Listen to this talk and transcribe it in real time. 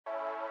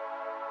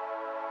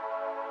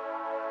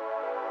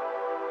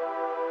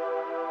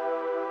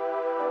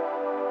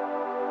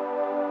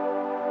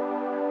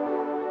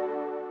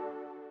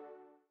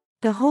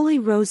The Holy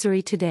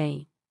Rosary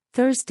today,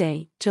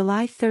 Thursday,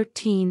 July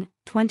 13,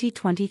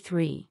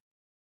 2023.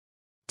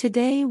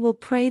 Today we'll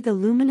pray the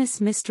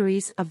Luminous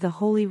Mysteries of the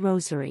Holy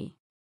Rosary.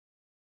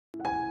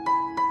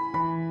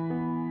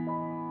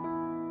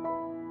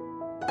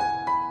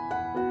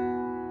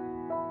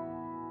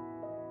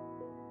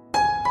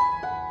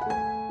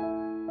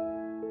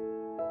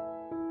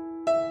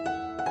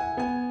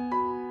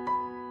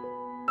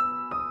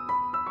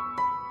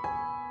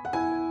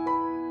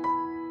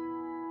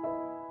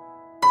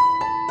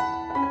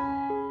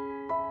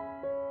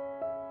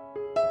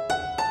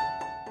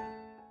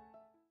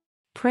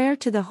 Prayer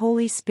to the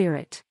Holy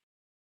Spirit.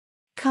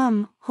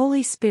 Come,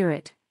 Holy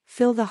Spirit,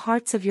 fill the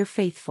hearts of your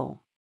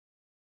faithful,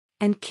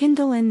 and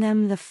kindle in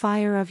them the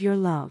fire of your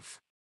love.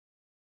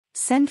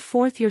 Send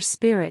forth your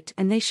Spirit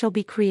and they shall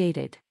be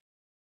created,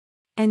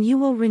 and you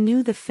will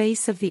renew the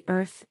face of the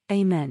earth.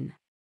 Amen.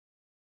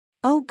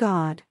 O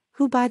God,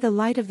 who by the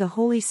light of the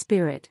Holy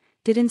Spirit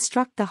did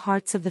instruct the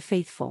hearts of the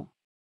faithful,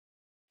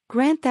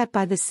 grant that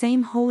by the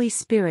same Holy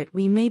Spirit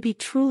we may be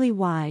truly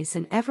wise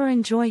and ever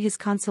enjoy his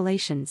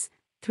consolations,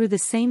 through the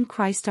same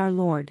Christ our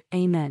Lord.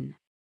 Amen.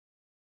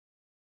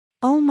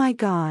 O my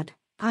God,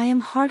 I am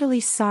heartily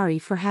sorry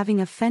for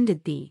having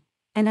offended thee,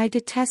 and I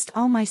detest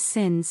all my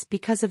sins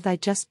because of thy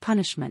just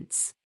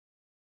punishments.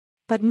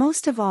 But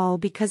most of all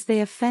because they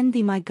offend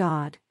thee, my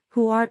God,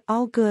 who art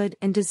all good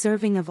and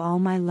deserving of all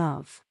my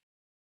love.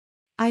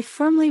 I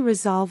firmly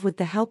resolve with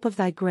the help of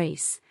thy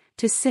grace,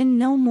 to sin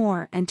no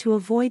more and to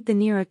avoid the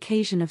near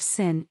occasion of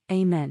sin.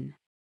 Amen.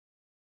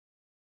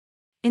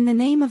 In the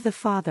name of the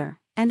Father,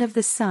 and of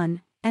the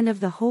Son, and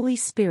of the Holy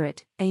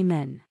Spirit.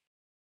 Amen.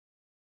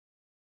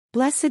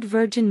 Blessed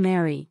Virgin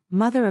Mary,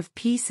 Mother of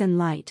Peace and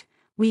Light,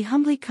 we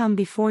humbly come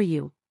before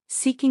you,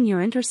 seeking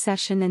your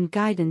intercession and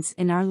guidance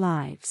in our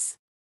lives.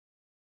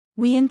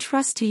 We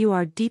entrust to you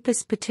our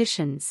deepest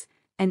petitions,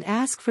 and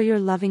ask for your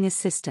loving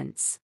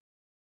assistance.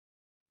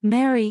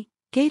 Mary,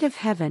 Gate of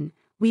Heaven,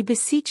 we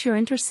beseech your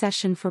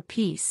intercession for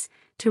peace,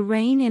 to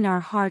reign in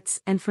our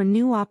hearts and for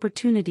new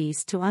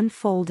opportunities to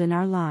unfold in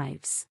our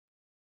lives.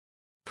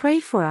 Pray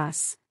for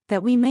us,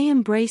 that we may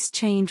embrace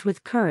change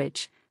with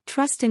courage,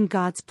 trust in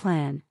God's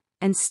plan,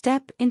 and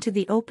step into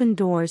the open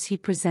doors he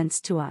presents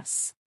to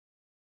us.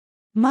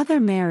 Mother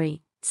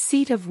Mary,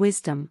 Seat of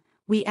Wisdom,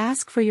 we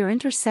ask for your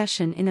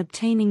intercession in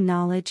obtaining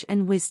knowledge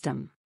and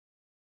wisdom.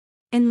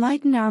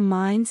 Enlighten our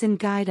minds and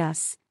guide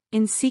us,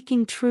 in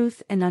seeking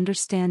truth and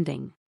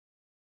understanding.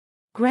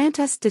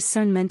 Grant us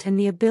discernment and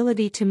the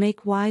ability to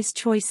make wise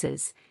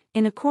choices,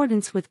 in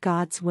accordance with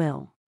God's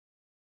will.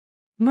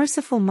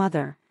 Merciful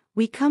Mother,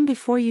 we come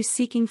before you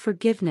seeking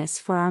forgiveness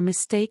for our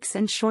mistakes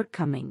and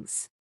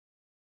shortcomings.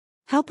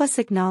 Help us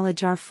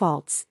acknowledge our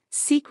faults,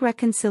 seek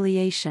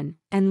reconciliation,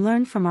 and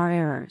learn from our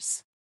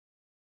errors.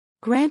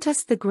 Grant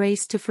us the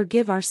grace to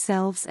forgive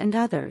ourselves and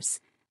others,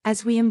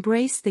 as we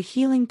embrace the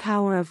healing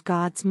power of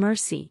God's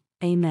mercy.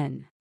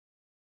 Amen.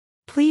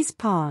 Please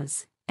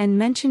pause, and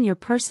mention your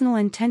personal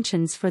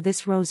intentions for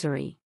this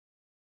rosary.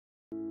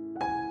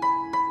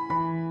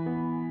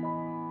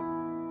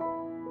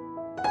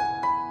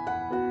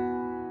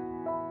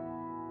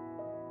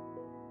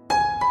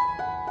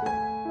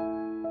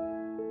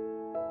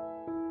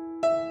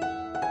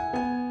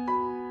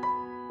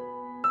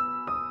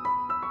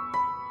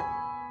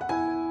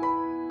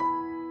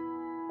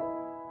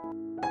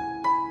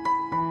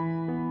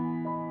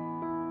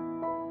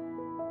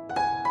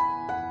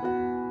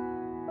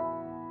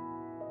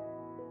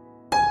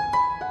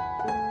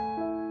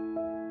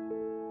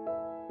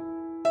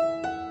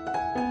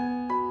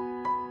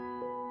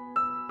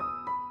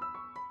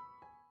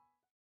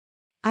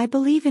 I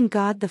believe in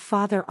God the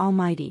Father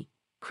Almighty,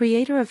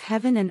 Creator of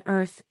heaven and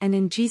earth, and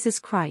in Jesus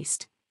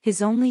Christ,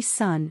 his only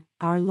Son,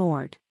 our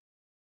Lord,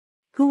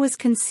 who was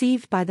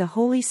conceived by the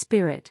Holy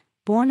Spirit,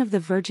 born of the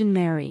Virgin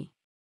Mary,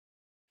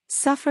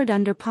 suffered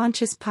under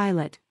Pontius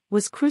Pilate,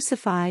 was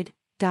crucified,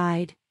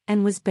 died,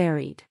 and was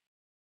buried.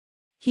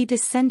 He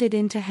descended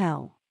into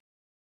hell.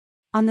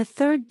 On the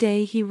third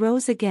day he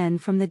rose again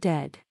from the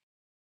dead.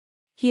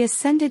 He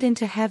ascended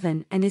into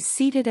heaven and is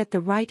seated at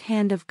the right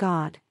hand of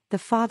God, the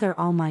Father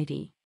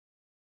Almighty.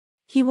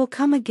 He will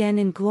come again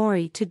in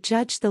glory to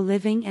judge the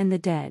living and the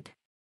dead.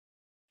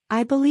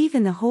 I believe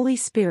in the Holy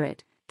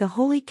Spirit, the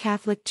Holy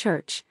Catholic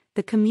Church,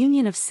 the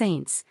communion of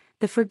saints,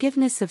 the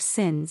forgiveness of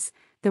sins,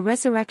 the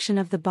resurrection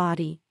of the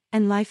body,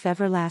 and life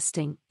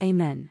everlasting.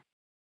 Amen.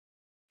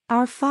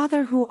 Our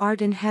Father who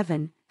art in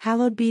heaven,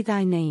 hallowed be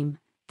thy name,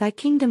 thy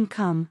kingdom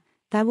come,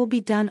 thy will be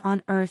done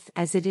on earth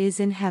as it is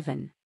in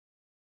heaven.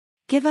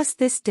 Give us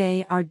this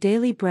day our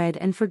daily bread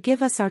and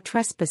forgive us our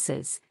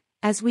trespasses,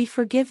 as we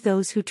forgive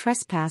those who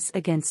trespass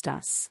against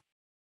us.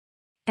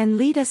 And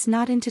lead us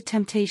not into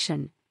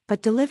temptation,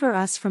 but deliver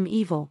us from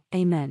evil.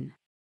 Amen.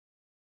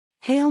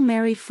 Hail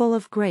Mary, full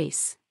of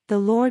grace, the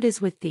Lord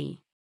is with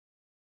thee.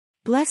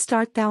 Blessed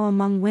art thou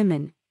among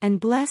women, and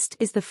blessed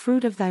is the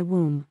fruit of thy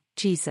womb,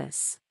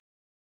 Jesus.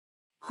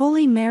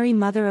 Holy Mary,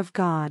 Mother of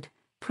God,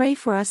 pray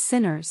for us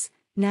sinners,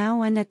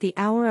 now and at the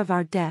hour of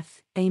our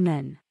death.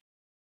 Amen.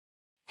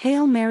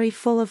 Hail Mary,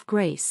 full of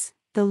grace,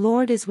 the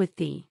Lord is with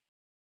thee.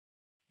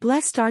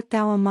 Blessed art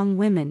thou among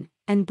women,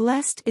 and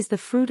blessed is the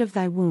fruit of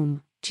thy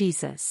womb,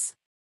 Jesus.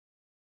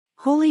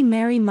 Holy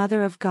Mary,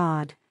 Mother of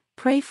God,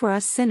 pray for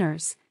us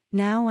sinners,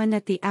 now and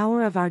at the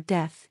hour of our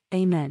death.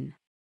 Amen.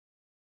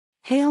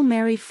 Hail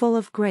Mary, full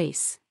of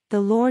grace,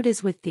 the Lord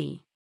is with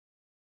thee.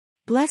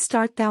 Blessed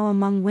art thou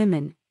among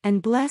women,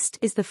 and blessed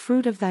is the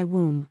fruit of thy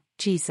womb,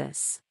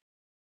 Jesus.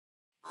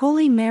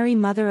 Holy Mary,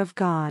 Mother of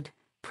God,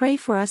 pray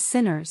for us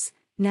sinners,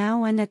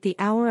 now and at the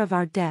hour of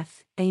our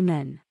death.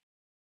 Amen.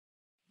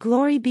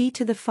 Glory be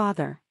to the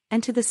Father,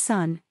 and to the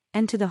Son,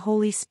 and to the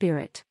Holy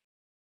Spirit.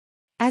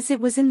 As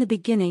it was in the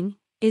beginning,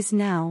 is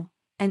now,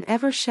 and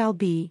ever shall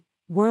be,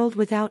 world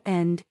without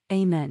end.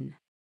 Amen.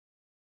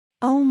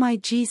 O my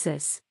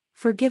Jesus,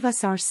 forgive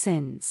us our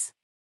sins.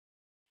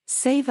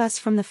 Save us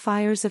from the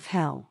fires of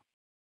hell.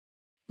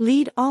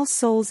 Lead all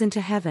souls into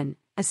heaven,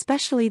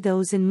 especially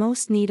those in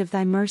most need of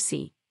thy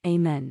mercy.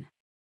 Amen.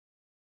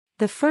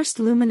 The first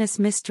luminous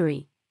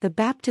mystery, the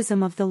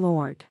baptism of the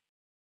Lord.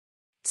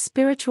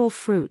 Spiritual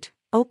fruit,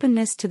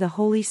 openness to the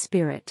Holy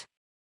Spirit.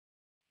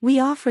 We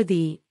offer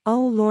thee, O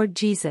Lord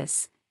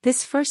Jesus,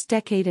 this first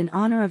decade in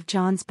honor of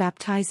John's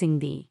baptizing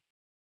thee.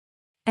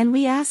 And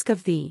we ask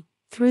of thee,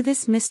 through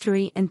this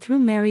mystery and through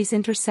Mary's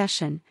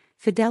intercession,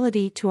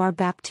 fidelity to our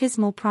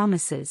baptismal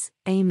promises.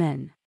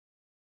 Amen.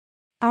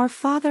 Our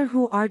Father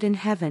who art in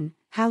heaven,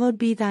 hallowed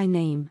be thy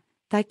name,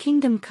 thy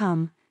kingdom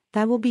come,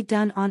 thy will be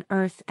done on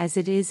earth as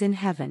it is in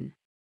heaven.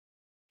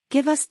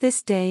 Give us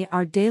this day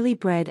our daily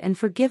bread, and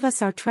forgive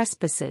us our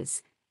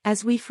trespasses,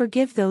 as we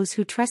forgive those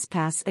who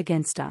trespass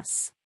against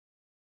us.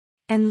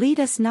 And lead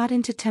us not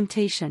into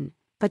temptation,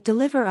 but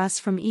deliver us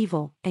from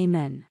evil.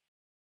 Amen.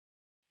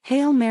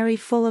 Hail Mary,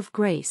 full of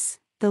grace,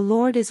 the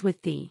Lord is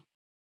with thee.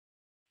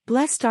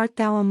 Blessed art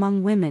thou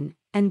among women,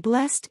 and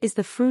blessed is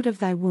the fruit of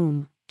thy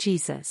womb,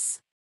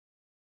 Jesus.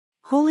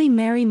 Holy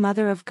Mary,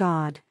 Mother of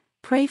God,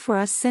 pray for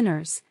us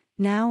sinners,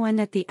 now and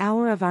at the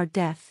hour of our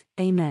death.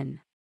 Amen.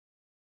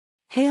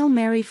 Hail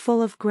Mary,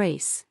 full of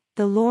grace,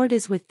 the Lord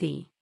is with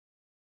thee.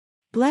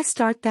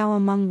 Blessed art thou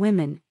among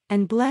women,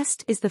 and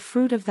blessed is the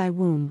fruit of thy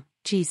womb,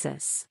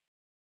 Jesus.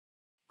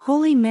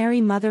 Holy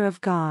Mary, Mother of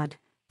God,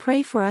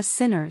 pray for us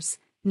sinners,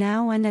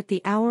 now and at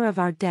the hour of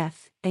our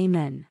death.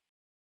 Amen.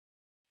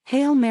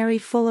 Hail Mary,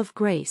 full of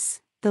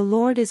grace, the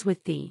Lord is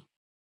with thee.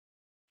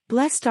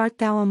 Blessed art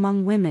thou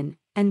among women,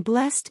 and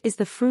blessed is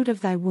the fruit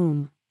of thy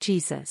womb,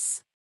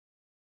 Jesus.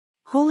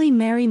 Holy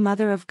Mary,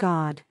 Mother of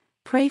God,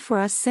 pray for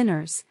us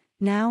sinners,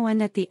 now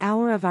and at the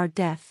hour of our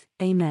death.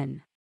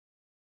 Amen.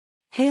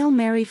 Hail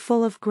Mary,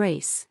 full of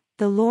grace,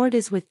 the Lord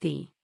is with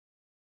thee.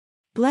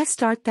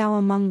 Blessed art thou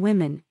among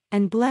women,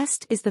 and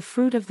blessed is the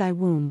fruit of thy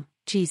womb,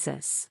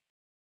 Jesus.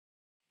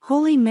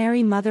 Holy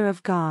Mary, Mother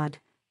of God,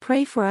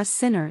 pray for us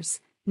sinners,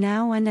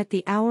 now and at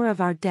the hour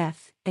of our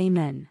death.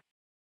 Amen.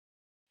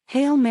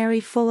 Hail Mary,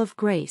 full of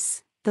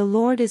grace, the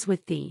Lord is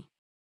with thee.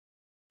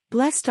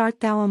 Blessed art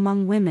thou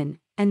among women,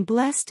 and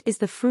blessed is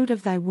the fruit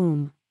of thy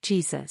womb,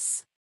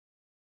 Jesus.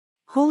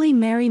 Holy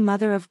Mary,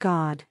 Mother of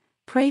God,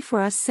 pray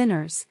for us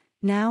sinners,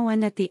 now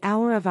and at the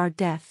hour of our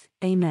death.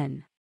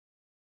 Amen.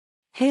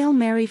 Hail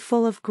Mary,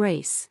 full of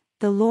grace,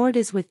 the Lord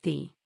is with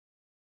thee.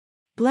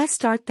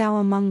 Blessed art thou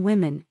among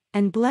women,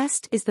 and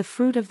blessed is the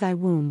fruit of thy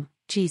womb,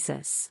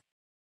 Jesus.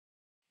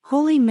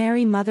 Holy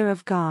Mary, Mother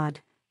of God,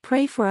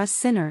 pray for us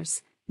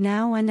sinners,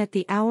 now and at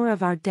the hour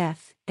of our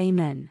death.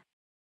 Amen.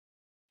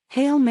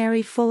 Hail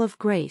Mary, full of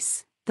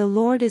grace, the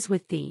Lord is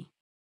with thee.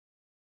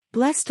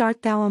 Blessed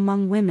art thou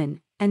among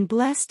women, and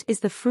blessed is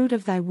the fruit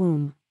of thy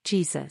womb,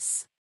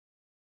 Jesus.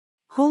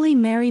 Holy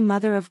Mary,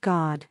 Mother of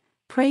God,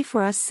 pray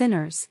for us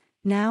sinners,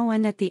 now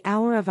and at the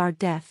hour of our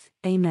death.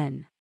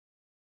 Amen.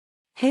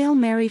 Hail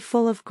Mary,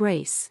 full of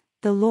grace,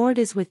 the Lord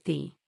is with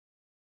thee.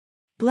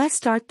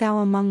 Blessed art thou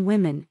among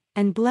women,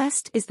 and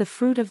blessed is the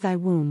fruit of thy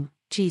womb,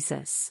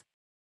 Jesus.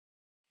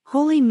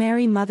 Holy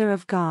Mary, Mother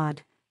of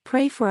God,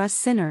 pray for us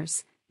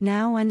sinners,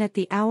 now and at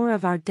the hour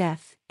of our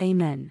death.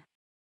 Amen.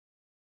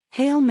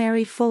 Hail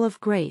Mary, full of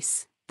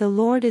grace, the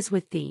Lord is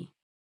with thee.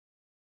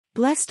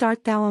 Blessed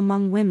art thou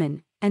among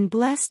women, and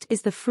blessed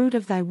is the fruit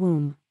of thy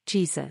womb,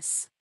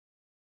 Jesus.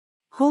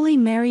 Holy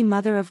Mary,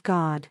 Mother of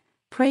God,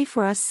 pray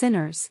for us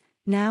sinners,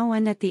 now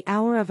and at the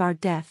hour of our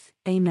death.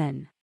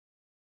 Amen.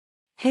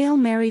 Hail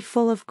Mary,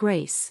 full of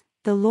grace,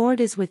 the Lord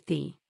is with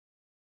thee.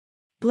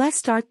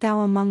 Blessed art thou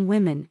among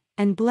women,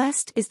 and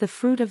blessed is the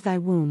fruit of thy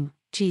womb,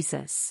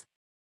 Jesus.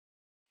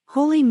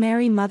 Holy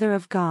Mary, Mother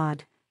of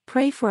God,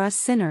 pray for us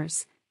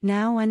sinners,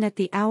 now and at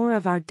the hour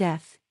of our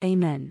death.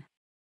 Amen.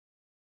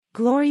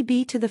 Glory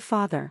be to the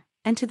Father,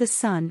 and to the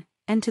Son,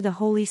 and to the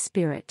Holy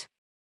Spirit.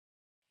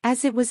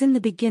 As it was in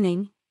the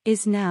beginning,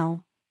 is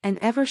now, and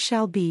ever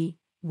shall be,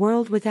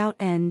 world without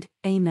end.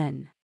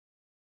 Amen.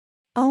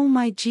 O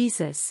my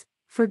Jesus,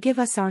 forgive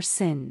us our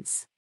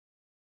sins.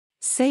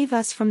 Save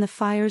us from the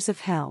fires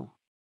of hell.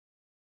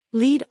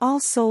 Lead all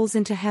souls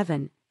into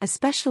heaven,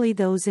 especially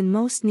those in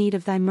most need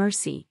of thy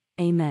mercy.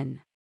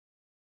 Amen.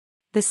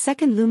 The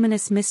second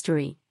luminous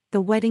mystery,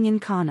 the wedding in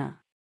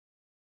Cana.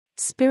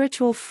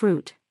 Spiritual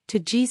fruit, to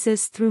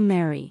Jesus through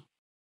Mary.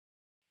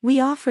 We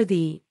offer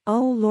thee,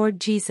 O Lord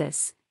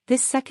Jesus,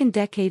 this second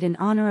decade in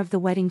honor of the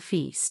wedding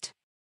feast.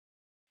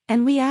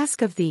 And we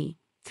ask of thee,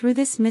 through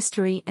this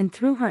mystery and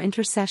through her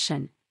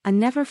intercession, a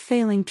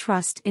never-failing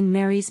trust in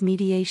Mary's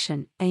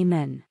mediation.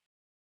 Amen.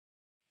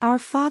 Our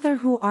Father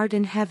who art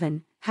in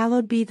heaven,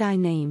 hallowed be thy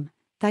name,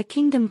 thy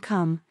kingdom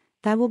come,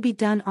 thy will be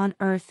done on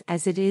earth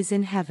as it is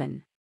in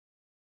heaven.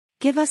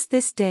 Give us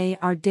this day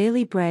our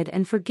daily bread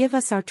and forgive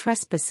us our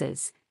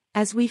trespasses,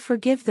 as we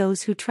forgive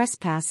those who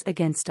trespass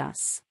against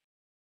us.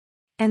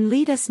 And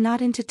lead us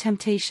not into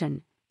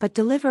temptation, but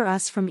deliver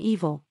us from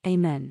evil.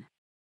 Amen.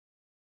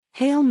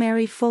 Hail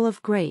Mary, full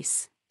of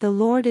grace, the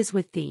Lord is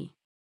with thee.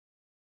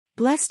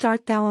 Blessed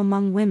art thou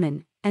among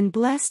women, and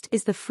blessed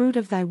is the fruit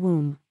of thy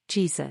womb,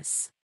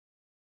 Jesus.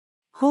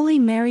 Holy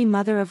Mary,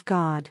 Mother of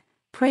God,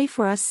 pray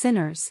for us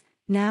sinners,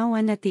 now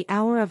and at the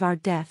hour of our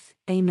death.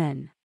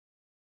 Amen.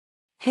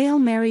 Hail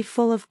Mary,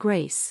 full of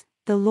grace,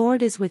 the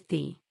Lord is with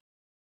thee.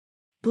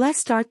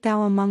 Blessed art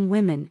thou among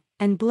women,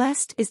 and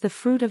blessed is the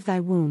fruit of thy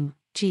womb,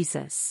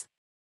 Jesus.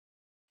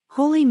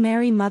 Holy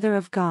Mary, Mother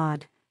of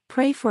God,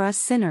 pray for us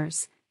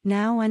sinners,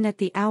 now and at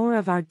the hour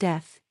of our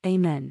death.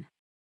 Amen.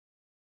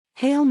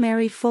 Hail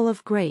Mary, full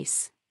of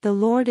grace, the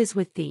Lord is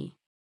with thee.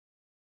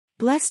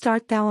 Blessed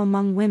art thou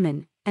among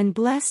women, and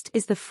blessed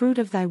is the fruit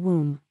of thy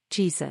womb,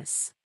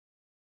 Jesus.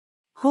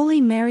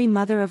 Holy Mary,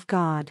 Mother of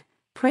God,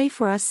 pray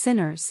for us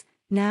sinners,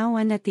 now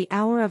and at the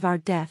hour of our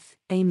death.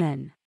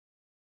 Amen.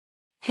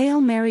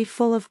 Hail Mary,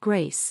 full of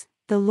grace,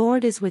 the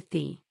Lord is with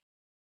thee.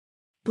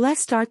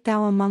 Blessed art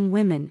thou among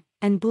women,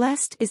 and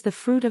blessed is the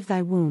fruit of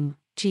thy womb,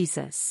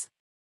 Jesus.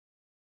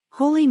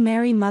 Holy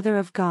Mary, Mother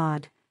of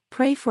God,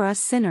 pray for us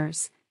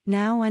sinners,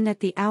 now and at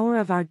the hour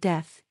of our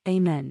death.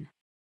 Amen.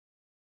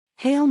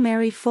 Hail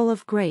Mary, full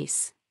of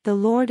grace, the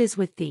Lord is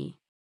with thee.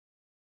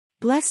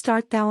 Blessed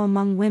art thou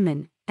among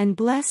women, and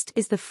blessed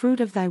is the fruit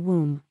of thy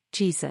womb,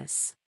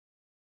 Jesus.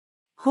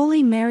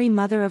 Holy Mary,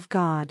 Mother of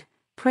God,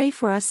 pray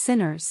for us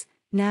sinners,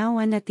 now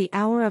and at the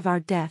hour of our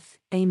death.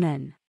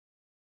 Amen.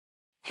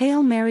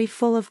 Hail Mary,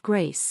 full of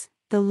grace,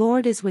 the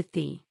Lord is with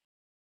thee.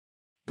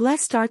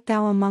 Blessed art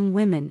thou among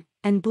women,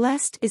 and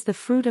blessed is the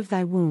fruit of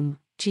thy womb,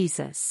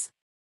 Jesus.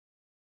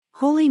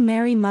 Holy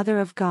Mary, Mother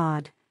of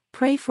God,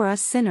 pray for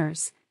us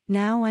sinners,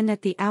 now and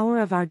at the hour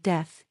of our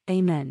death.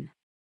 Amen.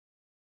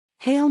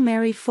 Hail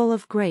Mary, full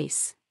of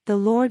grace, the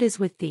Lord is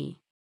with thee.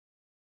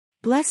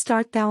 Blessed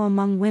art thou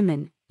among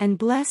women, and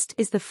blessed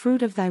is the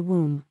fruit of thy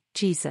womb,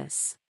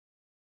 Jesus.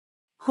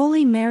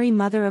 Holy Mary,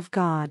 Mother of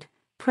God,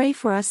 pray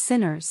for us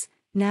sinners,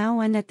 now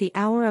and at the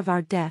hour of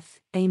our death.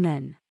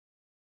 Amen.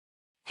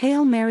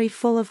 Hail Mary,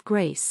 full of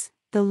grace,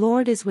 the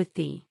Lord is with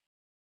thee.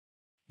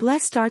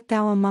 Blessed art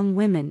thou among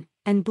women,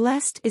 and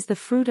blessed is the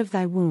fruit of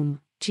thy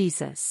womb,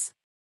 Jesus.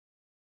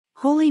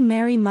 Holy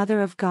Mary,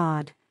 Mother of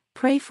God,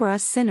 pray for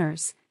us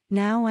sinners,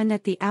 now and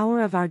at the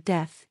hour of our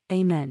death.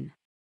 Amen.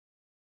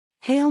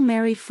 Hail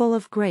Mary, full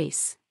of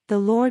grace, the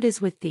Lord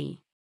is with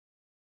thee.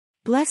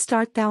 Blessed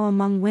art thou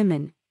among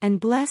women, and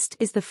blessed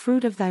is the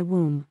fruit of thy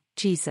womb,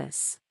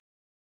 Jesus.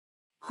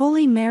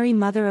 Holy Mary,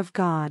 Mother of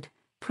God,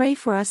 pray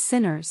for us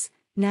sinners,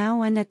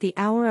 now and at the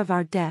hour of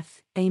our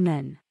death.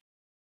 Amen.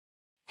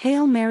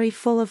 Hail Mary,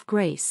 full of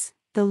grace,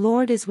 the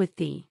Lord is with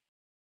thee.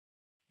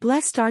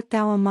 Blessed art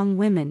thou among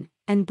women,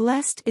 and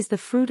blessed is the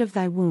fruit of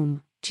thy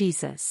womb,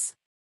 Jesus.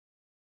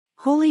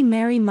 Holy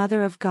Mary,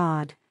 Mother of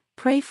God,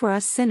 pray for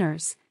us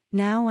sinners,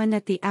 now and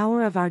at the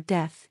hour of our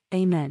death.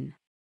 Amen.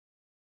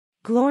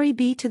 Glory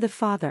be to the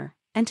Father,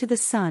 and to the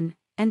Son,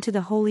 and to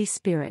the Holy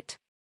Spirit.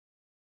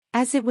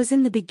 As it was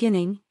in the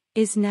beginning,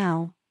 is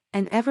now,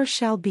 and ever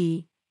shall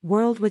be,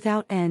 world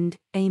without end.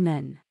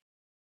 Amen.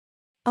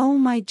 O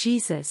my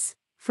Jesus,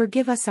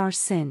 forgive us our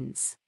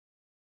sins.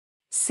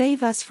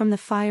 Save us from the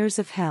fires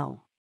of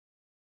hell.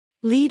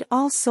 Lead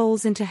all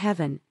souls into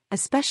heaven,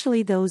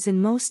 especially those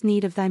in most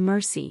need of thy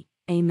mercy.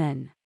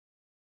 Amen.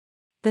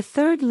 The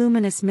third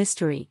luminous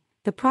mystery,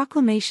 the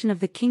proclamation of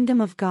the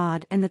kingdom of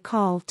God and the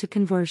call to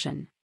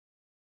conversion.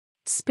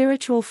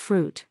 Spiritual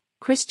fruit,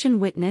 Christian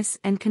witness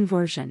and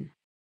conversion.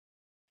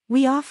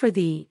 We offer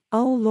thee,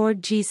 O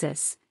Lord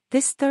Jesus,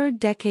 this third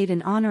decade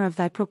in honor of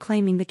thy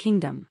proclaiming the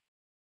kingdom.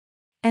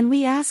 And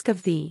we ask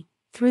of thee,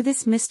 through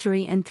this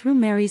mystery and through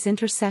Mary's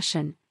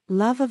intercession,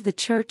 love of the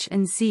Church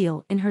and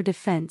zeal in her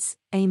defense.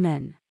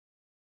 Amen.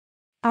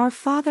 Our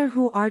Father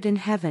who art in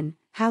heaven,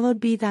 hallowed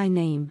be thy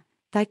name,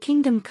 thy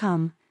kingdom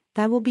come,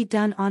 thy will be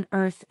done on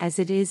earth as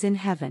it is in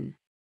heaven.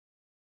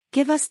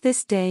 Give us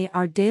this day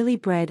our daily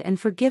bread and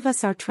forgive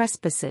us our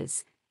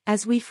trespasses,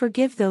 as we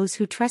forgive those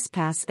who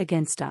trespass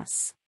against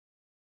us.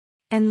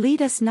 And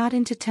lead us not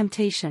into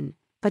temptation,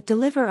 but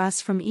deliver us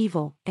from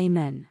evil.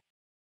 Amen.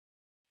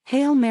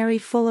 Hail Mary,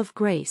 full of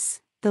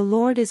grace, the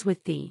Lord is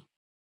with thee.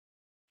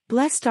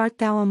 Blessed art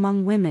thou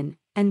among women,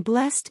 and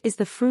blessed is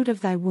the fruit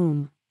of thy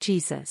womb,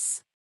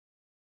 Jesus.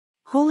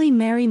 Holy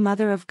Mary,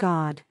 Mother of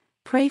God,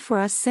 pray for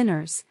us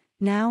sinners,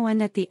 now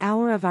and at the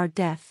hour of our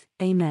death.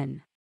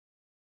 Amen.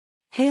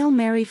 Hail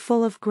Mary,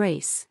 full of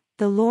grace,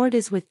 the Lord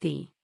is with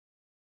thee.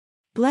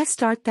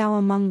 Blessed art thou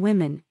among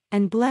women,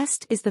 and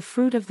blessed is the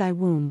fruit of thy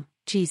womb,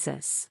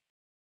 Jesus.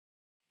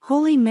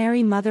 Holy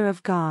Mary, Mother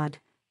of God,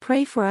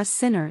 pray for us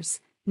sinners,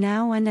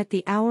 now and at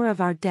the hour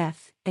of our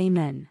death.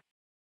 Amen.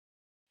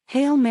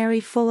 Hail Mary,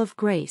 full of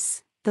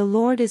grace, the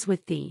Lord is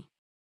with thee.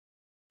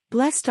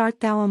 Blessed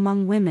art thou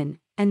among women,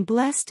 and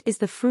blessed is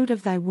the fruit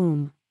of thy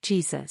womb,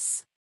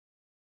 Jesus.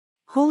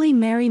 Holy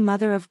Mary,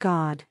 Mother of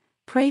God,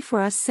 pray for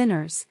us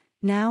sinners,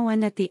 now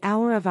and at the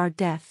hour of our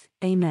death.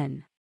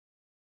 Amen.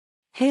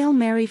 Hail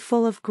Mary,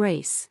 full of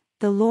grace,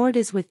 the Lord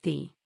is with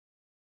thee.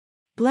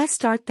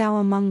 Blessed art thou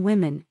among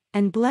women,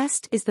 and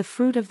blessed is the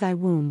fruit of thy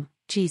womb,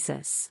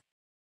 Jesus.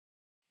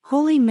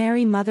 Holy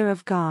Mary, Mother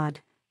of God,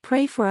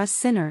 pray for us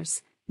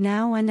sinners,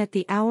 now and at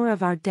the hour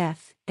of our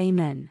death.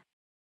 Amen.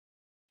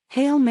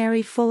 Hail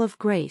Mary, full of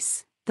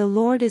grace, the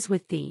Lord is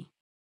with thee.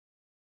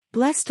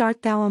 Blessed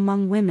art thou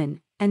among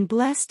women, and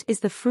blessed is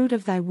the fruit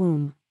of thy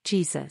womb,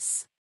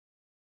 Jesus.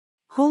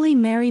 Holy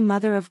Mary,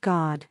 Mother of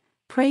God,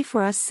 pray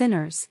for us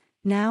sinners,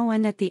 now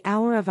and at the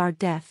hour of our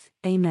death.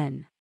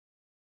 Amen.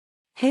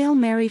 Hail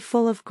Mary,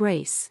 full of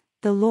grace,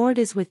 the Lord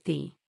is with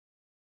thee.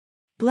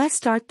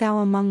 Blessed art thou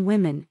among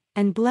women,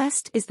 and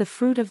blessed is the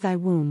fruit of thy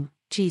womb,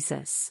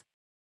 Jesus.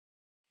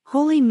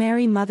 Holy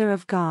Mary, Mother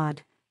of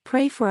God,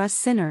 pray for us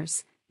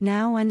sinners,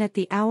 now and at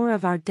the hour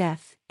of our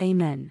death.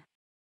 Amen.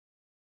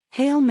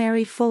 Hail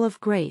Mary, full of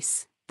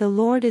grace, the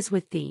Lord is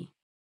with thee.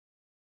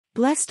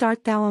 Blessed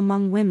art thou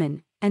among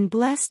women, and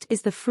blessed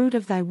is the fruit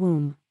of thy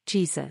womb,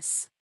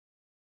 Jesus.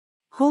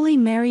 Holy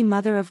Mary,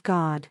 Mother of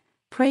God,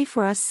 pray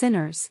for us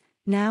sinners,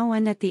 now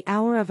and at the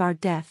hour of our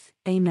death.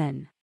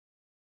 Amen.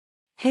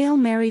 Hail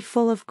Mary,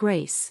 full of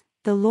grace,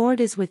 the Lord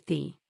is with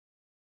thee.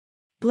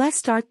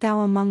 Blessed art thou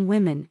among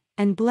women,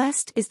 and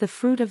blessed is the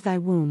fruit of thy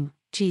womb,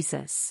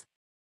 Jesus.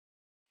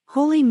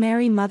 Holy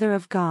Mary, Mother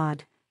of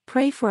God,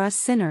 pray for us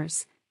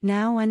sinners,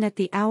 now and at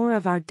the hour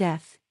of our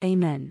death.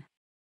 Amen.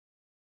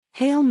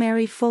 Hail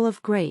Mary, full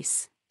of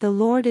grace, the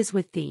Lord is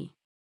with thee.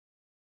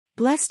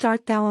 Blessed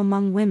art thou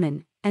among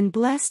women, and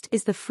blessed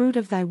is the fruit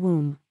of thy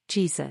womb,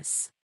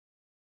 Jesus.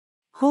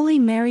 Holy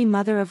Mary,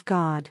 Mother of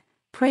God,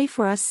 pray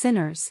for us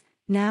sinners,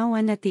 now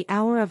and at the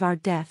hour of our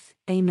death.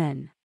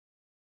 Amen.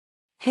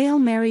 Hail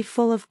Mary,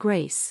 full of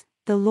grace,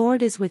 the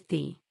Lord is with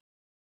thee.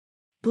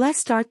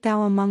 Blessed art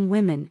thou among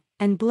women,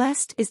 and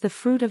blessed is the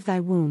fruit of thy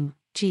womb,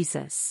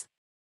 Jesus.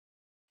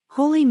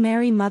 Holy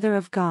Mary, Mother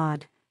of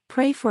God,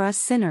 pray for us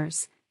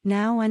sinners,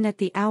 now and at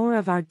the hour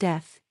of our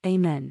death.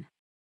 Amen.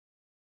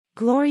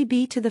 Glory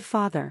be to the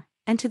Father,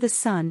 and to the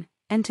Son,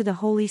 and to the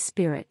Holy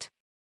Spirit.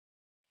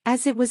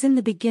 As it was in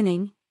the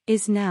beginning,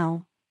 is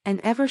now,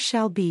 and ever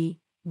shall be,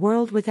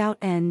 world without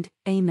end.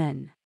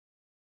 Amen.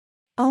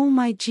 O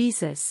my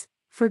Jesus,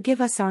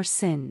 forgive us our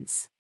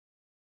sins.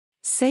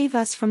 Save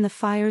us from the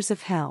fires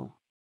of hell.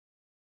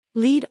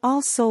 Lead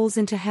all souls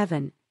into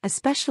heaven,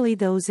 especially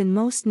those in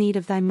most need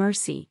of thy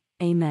mercy.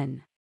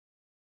 Amen.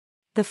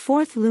 The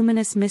fourth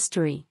luminous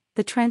mystery,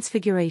 the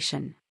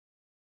Transfiguration.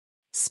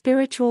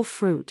 Spiritual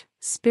fruit,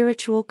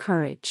 spiritual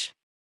courage.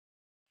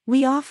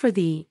 We offer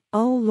thee,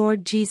 O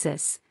Lord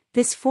Jesus,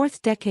 this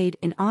fourth decade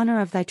in honor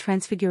of thy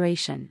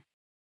Transfiguration.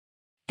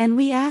 And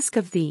we ask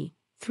of thee,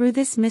 through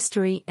this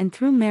mystery and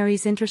through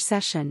Mary's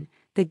intercession,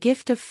 the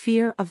gift of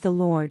fear of the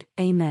Lord.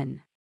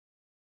 Amen.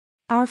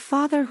 Our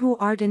Father who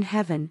art in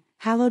heaven,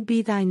 hallowed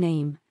be thy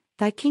name,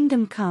 thy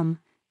kingdom come,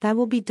 thy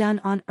will be done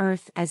on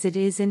earth as it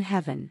is in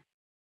heaven.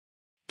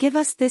 Give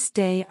us this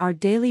day our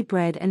daily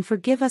bread, and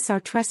forgive us our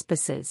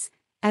trespasses,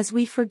 as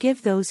we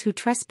forgive those who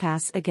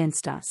trespass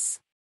against us.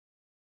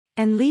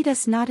 And lead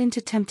us not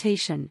into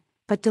temptation,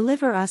 but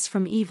deliver us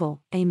from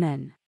evil.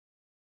 Amen.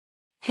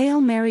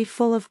 Hail Mary,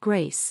 full of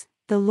grace,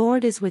 the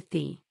Lord is with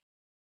thee.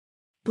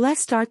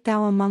 Blessed art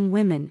thou among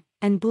women,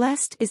 and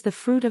blessed is the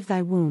fruit of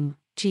thy womb,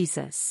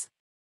 Jesus.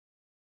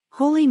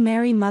 Holy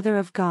Mary, Mother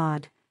of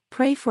God,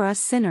 pray for us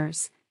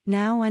sinners,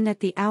 now and at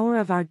the hour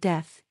of our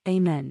death.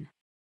 Amen.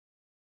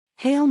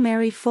 Hail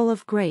Mary, full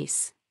of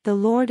grace, the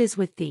Lord is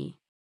with thee.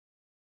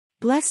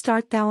 Blessed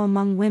art thou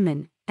among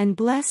women, and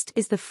blessed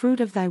is the fruit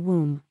of thy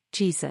womb,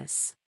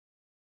 Jesus.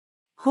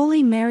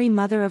 Holy Mary,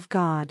 Mother of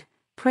God,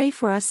 pray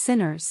for us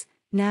sinners,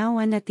 now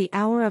and at the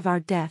hour of our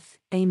death.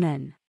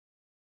 Amen.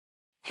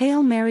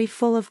 Hail Mary,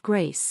 full of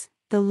grace,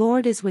 the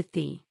Lord is with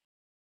thee.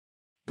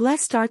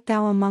 Blessed art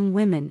thou among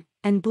women,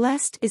 and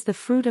blessed is the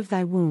fruit of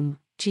thy womb,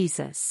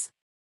 Jesus.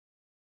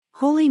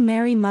 Holy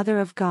Mary, Mother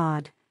of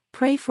God,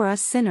 pray for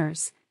us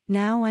sinners,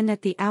 now and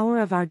at the hour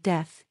of our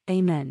death.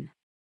 Amen.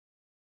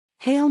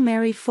 Hail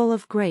Mary, full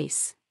of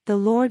grace, the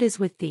Lord is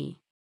with thee.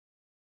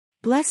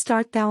 Blessed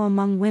art thou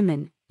among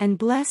women, and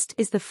blessed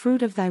is the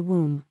fruit of thy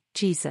womb,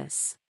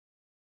 Jesus.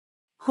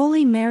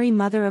 Holy Mary,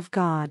 Mother of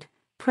God,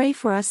 pray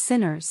for us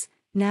sinners,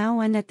 now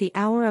and at the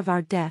hour of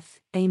our death.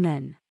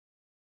 Amen.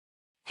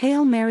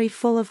 Hail Mary,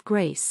 full of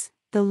grace,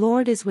 the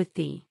Lord is with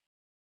thee.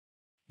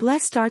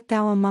 Blessed art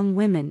thou among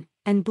women,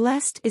 and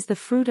blessed is the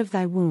fruit of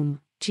thy womb,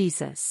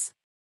 Jesus.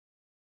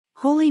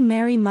 Holy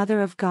Mary,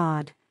 Mother of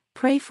God,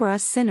 pray for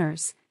us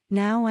sinners,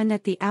 now and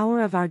at the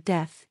hour of our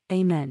death.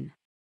 Amen.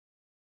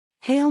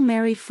 Hail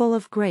Mary, full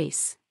of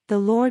grace, the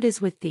Lord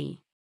is with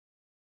thee.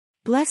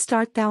 Blessed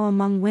art thou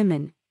among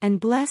women, and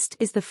blessed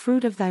is the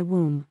fruit of thy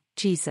womb,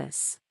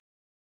 Jesus.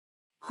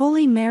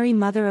 Holy Mary,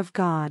 Mother of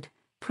God,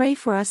 pray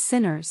for us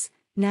sinners,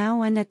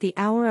 now and at the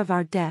hour of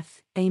our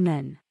death.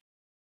 Amen.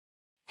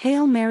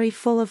 Hail Mary,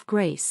 full of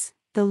grace,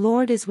 the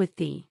Lord is with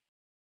thee.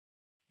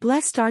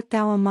 Blessed art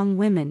thou among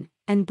women,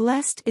 and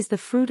blessed is the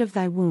fruit of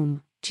thy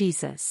womb,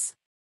 Jesus.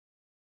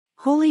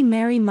 Holy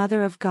Mary,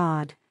 Mother of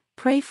God,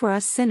 pray for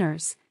us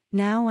sinners,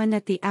 now and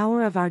at the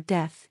hour of our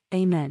death.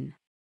 Amen.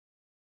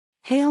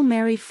 Hail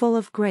Mary, full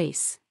of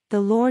grace, the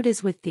Lord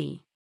is with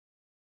thee.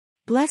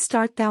 Blessed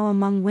art thou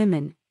among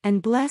women,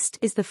 and blessed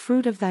is the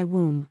fruit of thy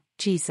womb,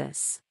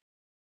 Jesus.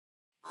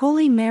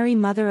 Holy Mary,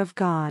 Mother of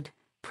God,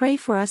 pray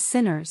for us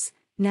sinners,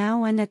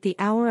 now and at the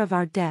hour of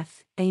our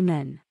death.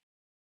 Amen.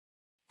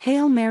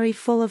 Hail Mary,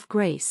 full of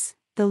grace,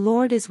 the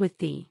Lord is with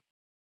thee.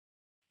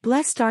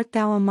 Blessed art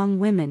thou among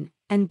women,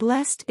 and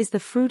blessed is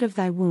the fruit of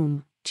thy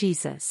womb,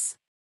 Jesus.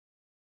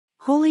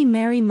 Holy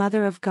Mary,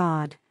 Mother of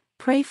God,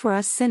 pray for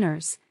us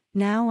sinners,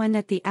 now and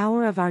at the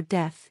hour of our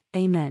death.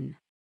 Amen.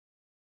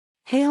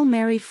 Hail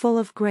Mary, full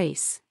of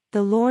grace,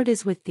 the Lord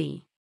is with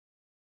thee.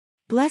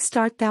 Blessed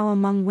art thou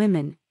among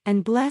women,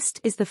 and blessed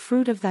is the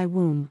fruit of thy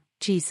womb,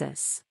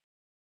 Jesus.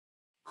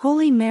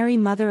 Holy Mary,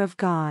 Mother of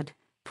God,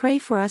 pray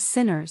for us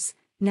sinners,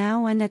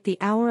 now and at the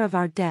hour of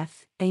our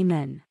death.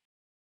 Amen.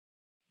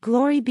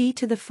 Glory be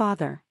to the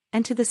Father,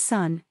 and to the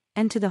Son,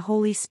 and to the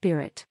Holy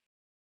Spirit.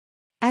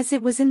 As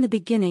it was in the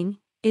beginning,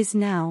 is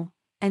now,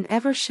 and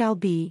ever shall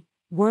be,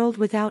 world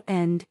without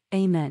end.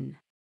 Amen.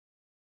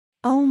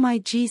 O my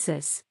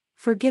Jesus,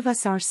 forgive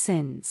us our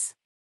sins.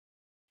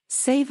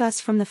 Save us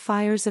from the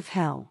fires of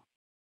hell.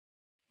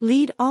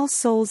 Lead all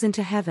souls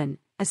into heaven,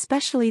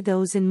 especially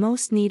those in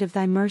most need of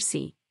thy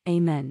mercy.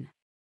 Amen.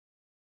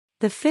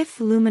 The fifth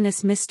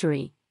luminous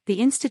mystery,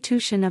 the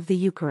institution of the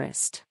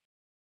Eucharist.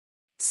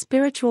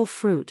 Spiritual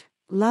fruit,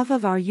 love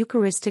of our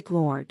Eucharistic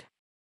Lord.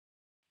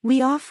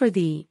 We offer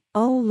thee,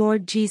 O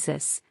Lord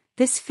Jesus,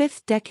 this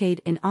fifth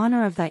decade in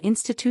honor of thy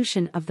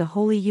institution of the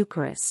Holy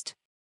Eucharist.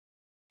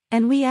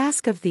 And we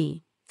ask of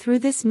thee, through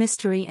this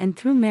mystery and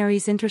through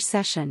Mary's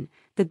intercession,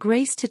 the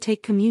grace to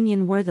take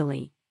communion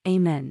worthily.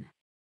 Amen.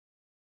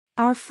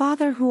 Our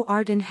Father who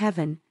art in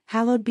heaven,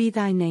 hallowed be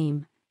thy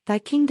name, thy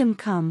kingdom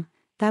come,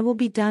 thy will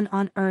be done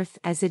on earth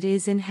as it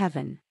is in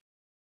heaven.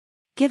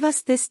 Give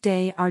us this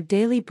day our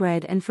daily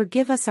bread and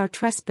forgive us our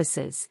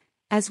trespasses,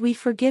 as we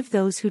forgive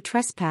those who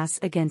trespass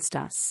against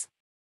us.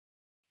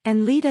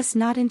 And lead us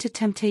not into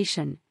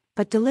temptation,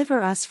 but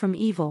deliver us from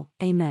evil.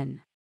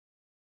 Amen.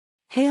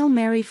 Hail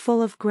Mary,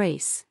 full of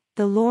grace,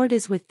 the Lord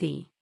is with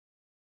thee.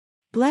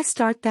 Blessed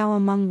art thou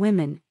among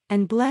women,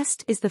 and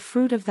blessed is the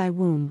fruit of thy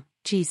womb,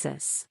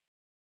 Jesus.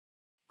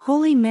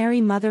 Holy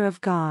Mary, Mother of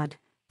God,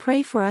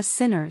 pray for us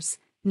sinners,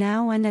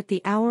 now and at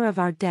the hour of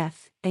our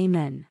death.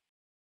 Amen.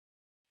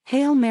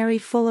 Hail Mary,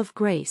 full of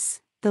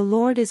grace, the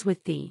Lord is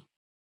with thee.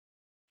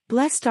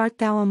 Blessed art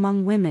thou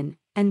among women,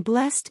 and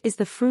blessed is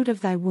the fruit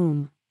of thy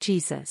womb,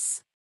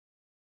 Jesus.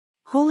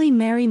 Holy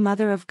Mary,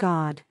 Mother of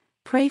God,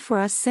 pray for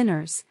us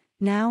sinners,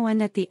 now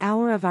and at the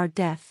hour of our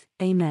death.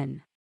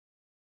 Amen.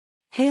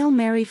 Hail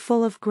Mary,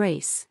 full of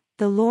grace,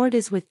 the Lord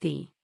is with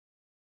thee.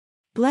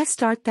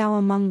 Blessed art thou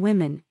among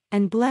women,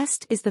 and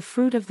blessed is the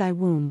fruit of thy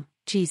womb,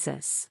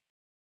 Jesus.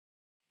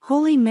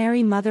 Holy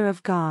Mary, Mother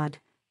of God,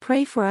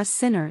 pray for us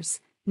sinners,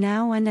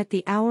 now and at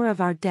the hour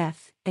of our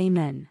death.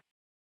 Amen.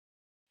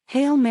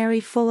 Hail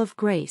Mary, full of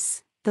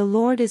grace, the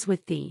Lord is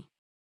with thee.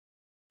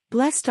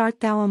 Blessed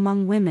art thou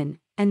among women,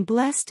 and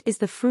blessed is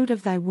the fruit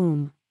of thy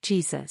womb,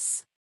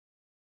 Jesus.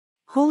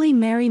 Holy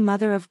Mary,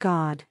 Mother of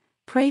God,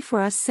 pray for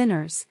us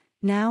sinners,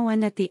 now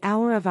and at the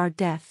hour of our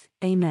death.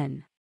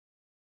 Amen.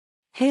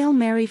 Hail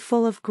Mary,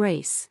 full of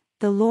grace,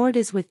 the Lord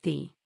is with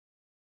thee.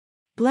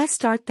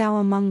 Blessed art thou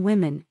among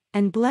women,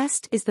 and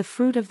blessed is the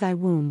fruit of thy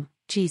womb,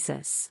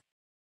 Jesus.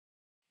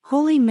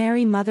 Holy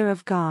Mary, Mother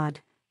of God,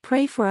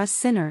 pray for us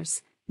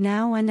sinners,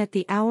 now and at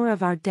the hour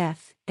of our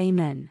death.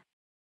 Amen.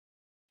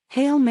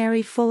 Hail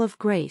Mary, full of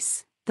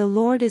grace, the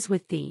Lord is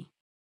with thee.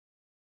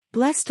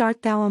 Blessed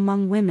art thou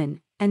among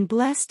women, and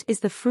blessed is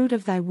the fruit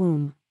of thy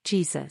womb,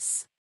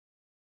 Jesus.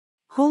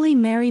 Holy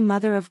Mary,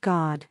 Mother of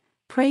God,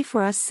 pray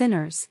for us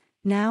sinners,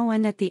 now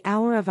and at the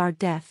hour of our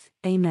death.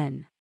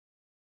 Amen.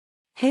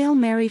 Hail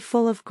Mary,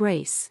 full of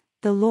grace,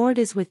 the Lord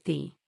is with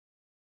thee.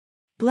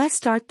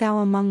 Blessed art thou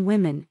among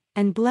women,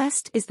 and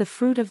blessed is the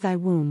fruit of thy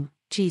womb,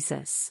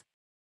 Jesus.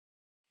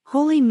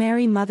 Holy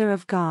Mary, Mother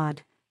of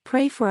God,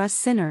 pray for us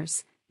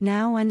sinners,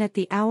 now and at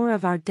the hour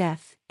of our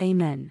death.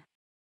 Amen.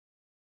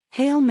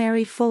 Hail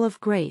Mary, full of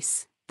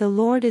grace, the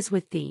Lord is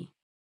with thee.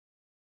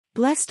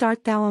 Blessed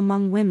art thou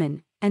among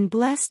women, and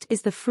blessed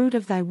is the fruit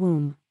of thy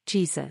womb,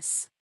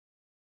 Jesus.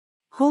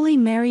 Holy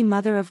Mary,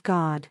 Mother of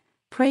God,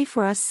 pray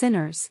for us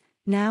sinners,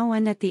 now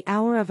and at the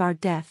hour of our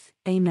death.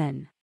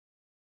 Amen.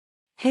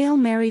 Hail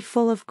Mary,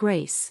 full of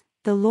grace,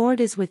 the Lord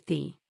is with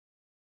thee.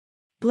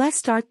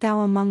 Blessed art thou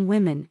among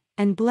women,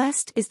 and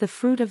blessed is the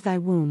fruit of thy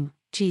womb,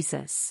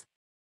 Jesus.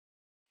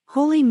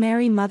 Holy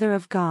Mary, Mother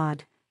of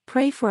God,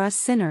 pray for us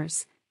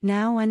sinners,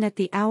 now and at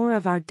the hour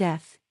of our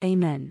death.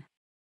 Amen.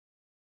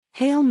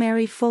 Hail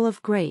Mary, full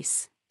of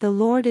grace, the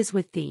Lord is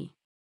with thee.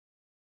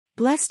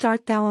 Blessed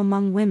art thou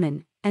among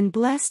women, and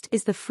blessed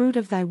is the fruit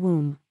of thy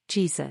womb,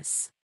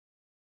 Jesus.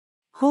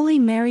 Holy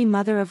Mary,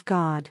 Mother of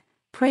God,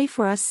 pray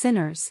for us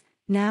sinners,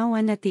 now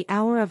and at the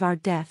hour of our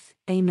death.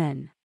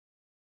 Amen.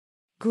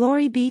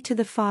 Glory be to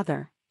the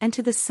Father, and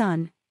to the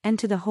Son, and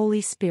to the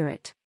Holy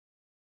Spirit.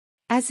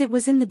 As it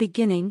was in the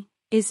beginning,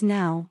 is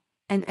now,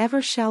 and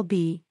ever shall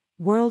be,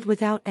 world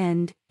without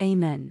end.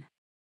 Amen.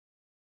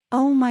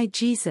 O my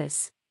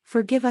Jesus,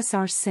 forgive us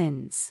our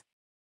sins.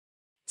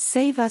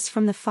 Save us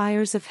from the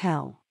fires of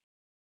hell.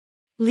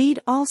 Lead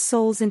all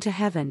souls into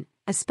heaven,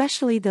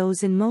 especially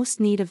those in most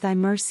need of thy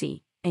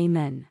mercy.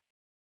 Amen.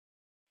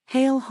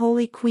 Hail,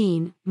 Holy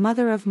Queen,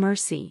 Mother of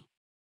Mercy.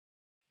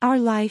 Our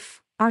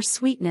life, our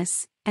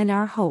sweetness, and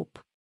our hope.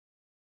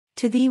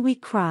 To thee we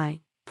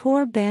cry,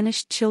 poor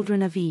banished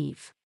children of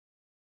Eve.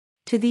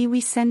 To thee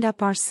we send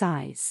up our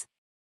sighs,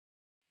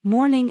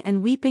 mourning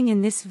and weeping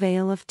in this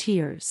vale of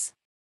tears.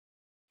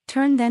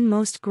 Turn then,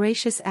 most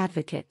gracious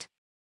Advocate,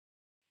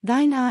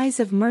 thine eyes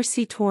of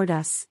mercy toward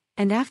us,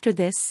 and after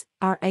this,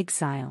 our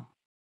exile,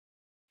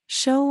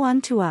 show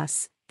unto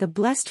us the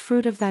blessed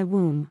fruit of thy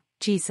womb,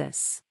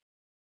 Jesus.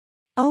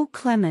 O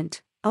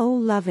clement, O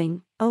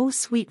loving, O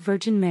sweet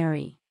Virgin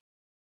Mary,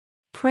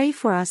 pray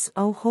for us,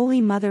 O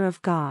Holy Mother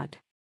of God,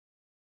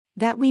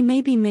 that we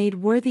may be made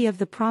worthy of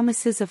the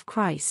promises of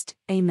Christ.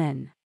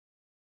 Amen.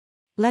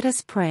 Let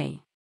us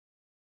pray.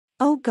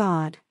 O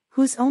God,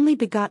 whose only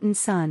begotten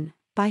Son,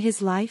 by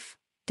his life,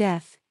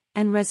 death,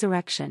 and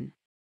resurrection,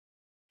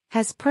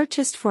 has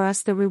purchased for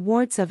us the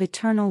rewards of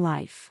eternal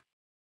life,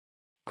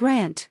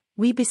 grant,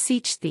 we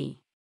beseech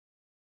thee,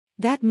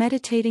 that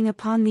meditating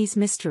upon these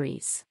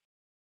mysteries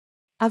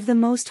of the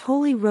most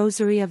holy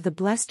Rosary of the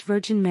Blessed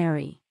Virgin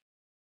Mary,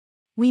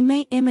 we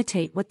may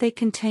imitate what they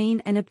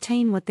contain and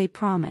obtain what they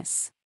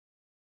promise.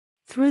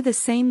 Through the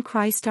same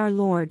Christ our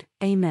Lord.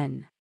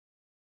 Amen.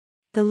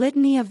 The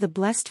Litany of the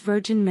Blessed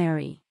Virgin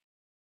Mary.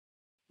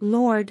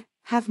 Lord,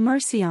 have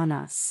mercy on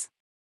us.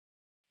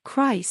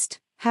 Christ,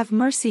 have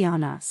mercy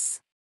on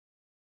us.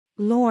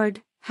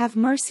 Lord, have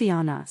mercy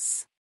on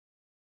us.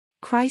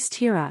 Christ,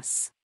 hear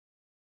us.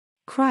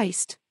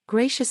 Christ,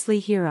 graciously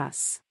hear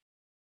us.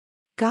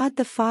 God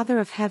the Father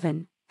of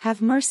heaven,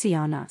 have mercy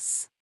on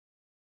us.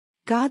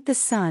 God the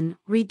Son,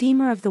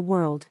 Redeemer of the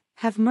world,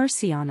 have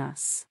mercy on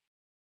us.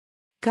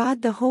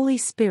 God the Holy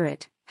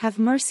Spirit, have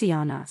mercy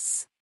on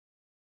us.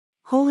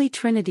 Holy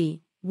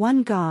Trinity,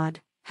 one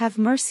God, have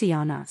mercy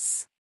on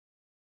us.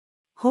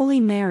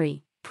 Holy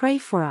Mary, pray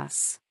for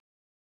us.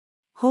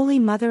 Holy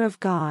Mother of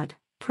God,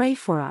 pray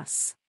for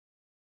us.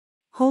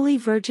 Holy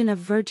Virgin of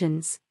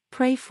Virgins,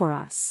 pray for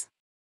us.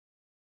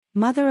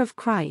 Mother of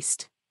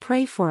Christ,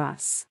 pray for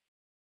us.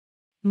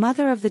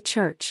 Mother of the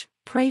Church,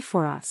 pray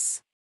for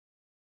us.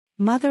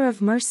 Mother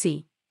of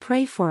Mercy,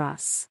 pray for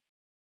us.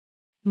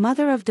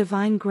 Mother of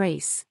Divine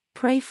Grace,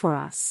 pray for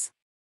us.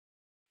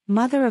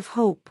 Mother of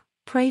Hope,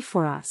 pray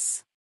for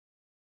us.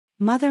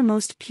 Mother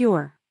most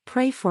pure,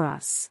 pray for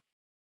us.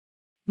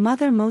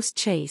 Mother most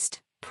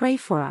chaste, pray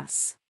for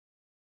us.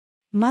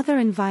 Mother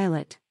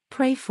inviolate,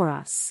 pray for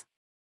us.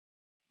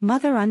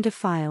 Mother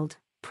undefiled,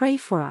 pray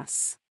for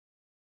us.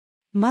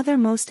 Mother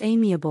most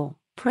amiable,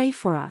 pray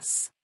for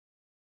us.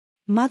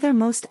 Mother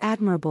most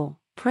admirable,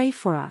 pray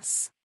for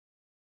us.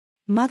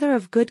 Mother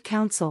of good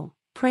counsel,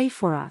 pray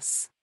for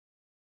us.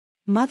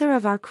 Mother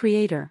of our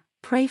Creator,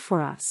 pray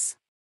for us.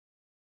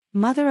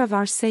 Mother of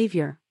our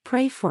Savior,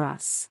 pray for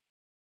us.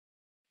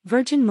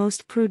 Virgin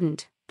most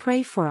prudent,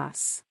 pray for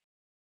us.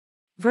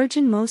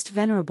 Virgin most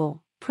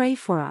venerable, pray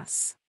for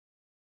us.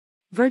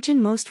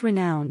 Virgin most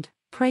renowned,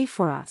 pray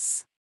for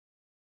us.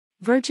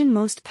 Virgin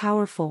most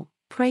powerful,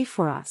 pray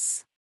for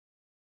us.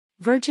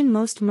 Virgin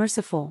most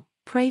merciful,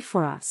 pray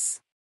for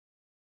us.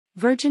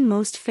 Virgin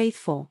most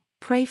faithful,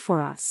 pray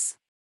for us.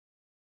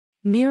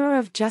 Mirror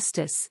of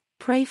justice,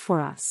 pray for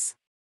us.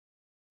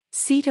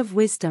 Seat of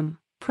wisdom,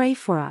 pray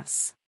for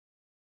us.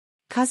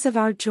 Cause of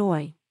our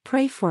joy,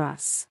 pray for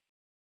us.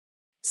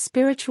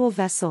 Spiritual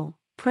vessel,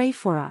 pray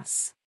for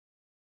us.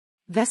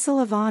 Vessel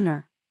of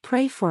honor,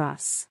 pray for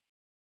us.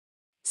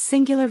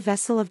 Singular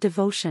vessel of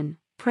devotion,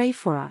 pray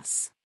for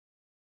us.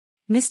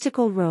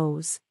 Mystical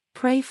rose,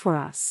 pray for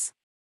us.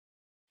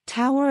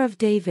 Tower of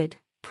David,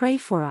 pray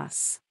for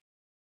us.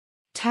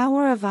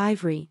 Tower of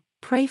ivory,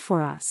 pray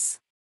for us.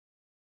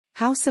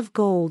 House of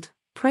gold,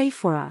 pray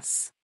for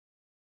us.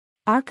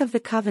 Ark of the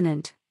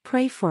Covenant,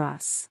 pray for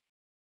us.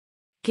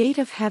 Gate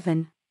of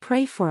heaven,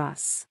 pray for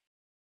us.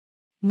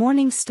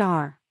 Morning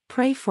star,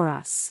 pray for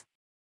us.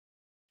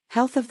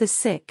 Health of the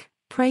sick,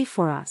 pray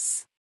for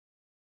us.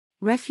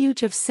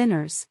 Refuge of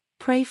sinners,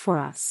 pray for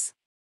us.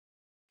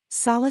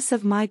 Solace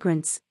of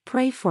migrants,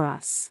 pray for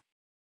us.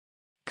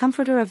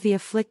 Comforter of the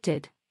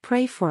afflicted,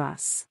 pray for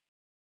us.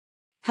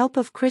 Help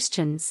of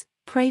Christians,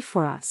 pray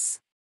for us.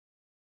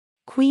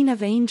 Queen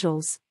of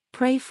angels,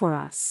 pray for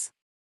us.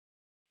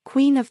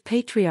 Queen of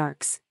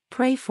patriarchs,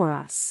 pray for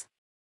us.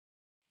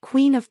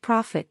 Queen of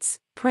prophets,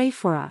 pray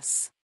for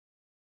us.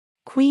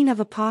 Queen of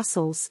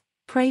apostles,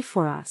 pray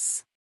for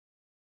us.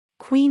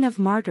 Queen of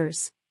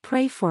Martyrs,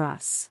 pray for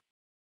us.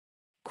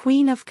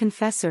 Queen of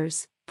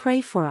Confessors, pray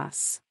for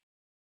us.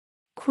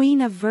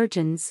 Queen of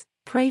Virgins,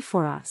 pray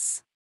for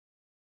us.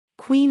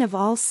 Queen of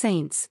all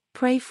saints,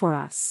 pray for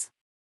us.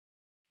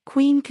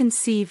 Queen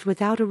conceived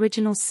without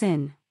original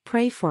sin,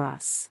 pray for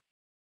us.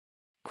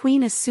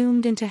 Queen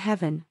assumed into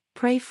heaven,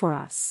 pray for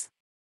us.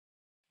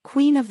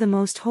 Queen of the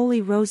Most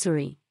Holy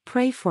Rosary,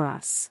 pray for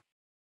us.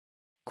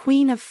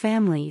 Queen of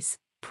Families,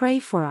 pray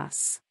for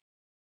us.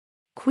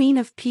 Queen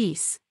of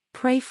Peace,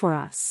 pray for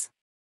us.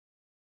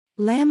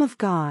 Lamb of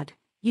God,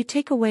 you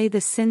take away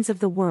the sins of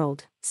the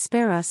world,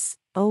 spare us,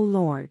 O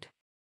Lord.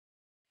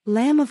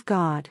 Lamb of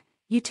God,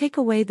 you take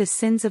away the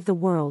sins of the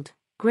world,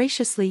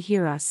 graciously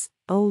hear us,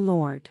 O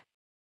Lord.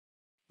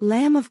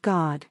 Lamb of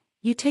God,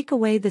 you take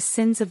away the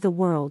sins of the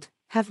world,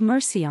 have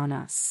mercy on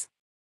us.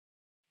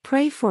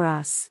 Pray for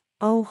us,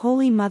 O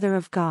Holy Mother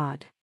of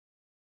God,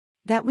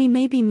 that we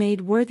may be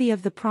made worthy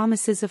of the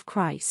promises of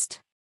Christ.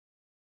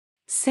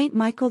 Saint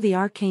Michael the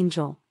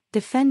Archangel,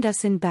 defend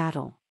us in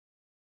battle.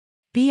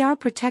 Be our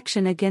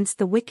protection against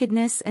the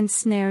wickedness and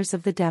snares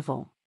of the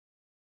devil.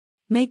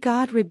 May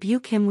God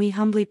rebuke him, we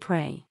humbly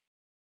pray.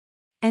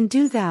 And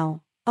do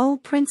thou, O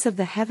Prince of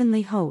the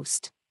heavenly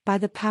host, by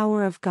the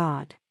power of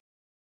God,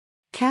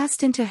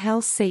 cast into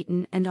hell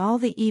Satan and all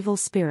the evil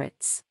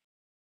spirits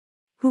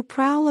who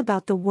prowl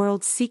about the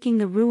world seeking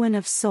the ruin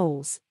of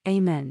souls.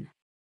 Amen.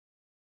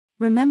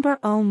 Remember,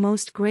 O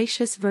most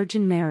gracious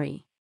Virgin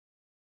Mary,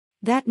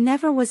 that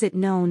never was it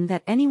known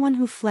that anyone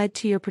who fled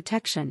to your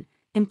protection,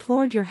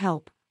 implored your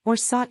help, or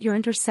sought your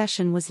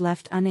intercession was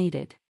left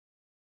unaided.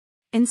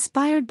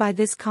 Inspired by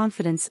this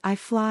confidence I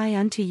fly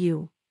unto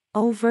you,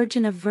 O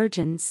Virgin of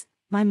Virgins,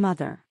 my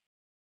Mother.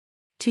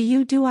 To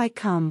you do I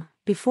come,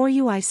 before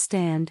you I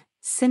stand,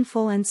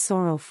 sinful and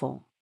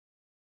sorrowful.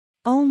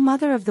 O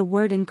Mother of the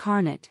Word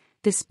incarnate,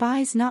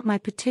 despise not my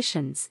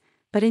petitions,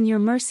 but in your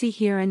mercy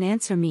hear and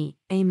answer me.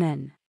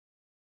 Amen.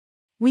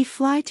 We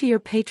fly to your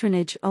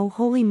patronage, O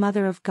Holy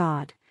Mother of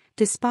God,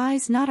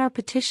 despise not our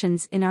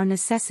petitions in our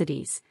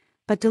necessities,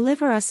 but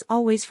deliver us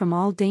always from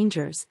all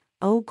dangers,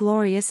 O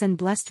glorious and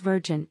blessed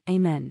Virgin.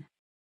 Amen.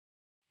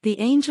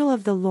 The angel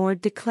of the Lord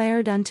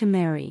declared unto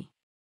Mary,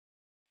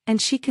 and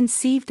she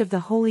conceived of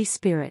the Holy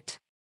Spirit.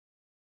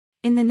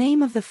 In the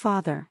name of the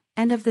Father,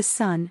 and of the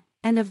Son,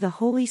 and of the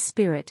Holy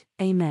Spirit.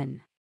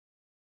 Amen.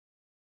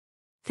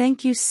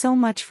 Thank you so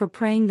much for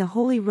praying the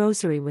Holy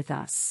Rosary with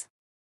us.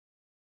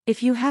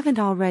 If you haven't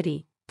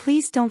already,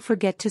 please don't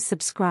forget to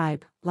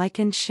subscribe, like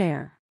and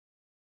share.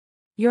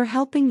 You're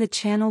helping the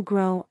channel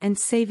grow and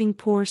saving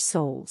poor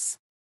souls.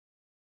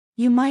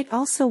 You might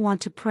also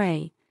want to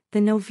pray the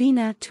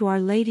novena to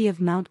Our Lady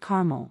of Mount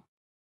Carmel.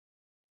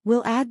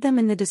 We'll add them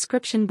in the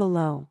description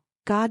below.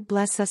 God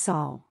bless us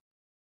all.